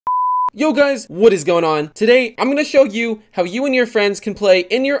Yo guys, what is going on? Today, I'm gonna show you how you and your friends can play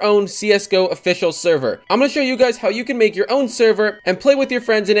in your own CSGO official server. I'm gonna show you guys how you can make your own server and play with your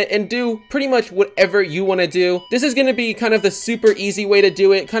friends in it and do pretty much whatever you wanna do. This is gonna be kind of the super easy way to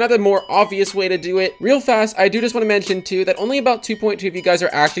do it, kind of the more obvious way to do it. Real fast, I do just wanna mention too that only about 2.2 of you guys are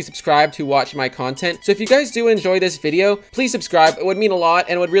actually subscribed to watch my content. So if you guys do enjoy this video, please subscribe. It would mean a lot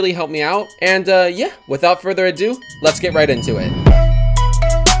and it would really help me out. And yeah, without further ado, let's get right into it.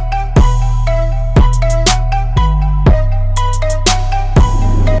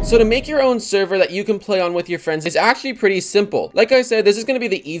 So to make your own server that you can play on with your friends is actually pretty simple. Like I said, this is going to be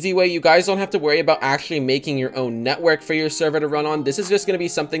the easy way. You guys don't have to worry about actually making your own network for your server to run on. This is just going to be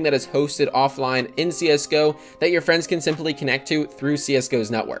something that is hosted offline in CSGO that your friends can simply connect to through CSGO's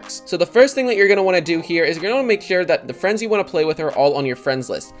networks. So the first thing that you're going to want to do here is you're going to want to make sure that the friends you want to play with are all on your friends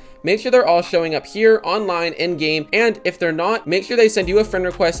list. Make sure they're all showing up here online in game, and if they're not, make sure they send you a friend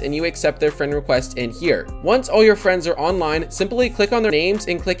request and you accept their friend request in here. Once all your friends are online, simply click on their names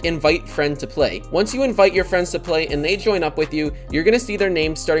and click invite friend to play. Once you invite your friends to play and they join up with you, you're gonna see their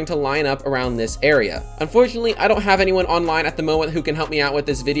names starting to line up around this area. Unfortunately, I don't have anyone online at the moment who can help me out with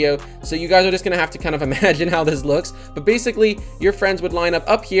this video, so you guys are just gonna have to kind of imagine how this looks. But basically, your friends would line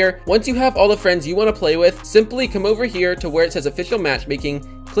up here. Once you have all the friends you want to play with, simply come over here to where it says official matchmaking,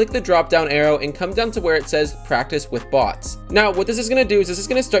 click the drop down arrow and come down to where it says practice with bots. Now what this is going to do is this is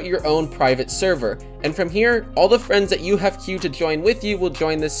going to start your own private server, and from here all the friends that you have queued to join with you will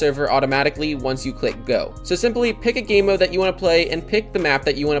join this server automatically once you click go. So simply pick a game mode that you want to play and pick the map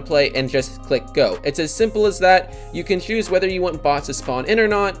that you want to play and just click go. It's as simple as that. You can choose whether you want bots to spawn in or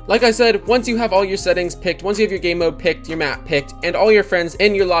not. Like I said, once you have all your settings picked, once you have your game mode picked, your map picked, and all your friends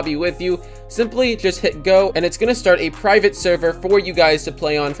in your lobby with you, simply just hit go and it's going to start a private server for you guys to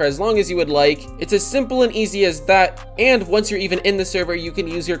play on for as long as you would like. It's as simple and easy as that, and once you're even in the server, you can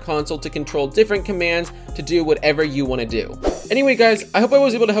use your console to control different commands to do whatever you want to do. Anyway guys, I hope I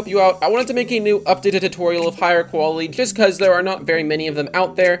was able to help you out. I wanted to make a new updated tutorial of higher quality just because there are not very many of them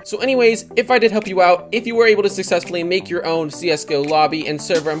out there. So anyways, if I did help you out, if you were able to successfully make your own CSGO lobby and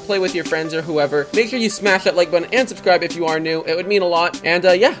server and play with your friends or whoever, make sure you smash that like button and subscribe if you are new. It would mean a lot. And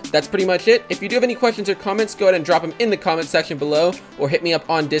yeah, that's pretty much it. If you do have any questions or comments, go ahead and drop them in the comment section below or hit me up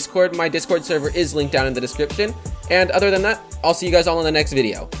on Discord. My Discord server is linked down in the description. And other than that, I'll see you guys all in the next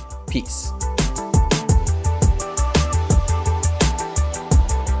video. Peace.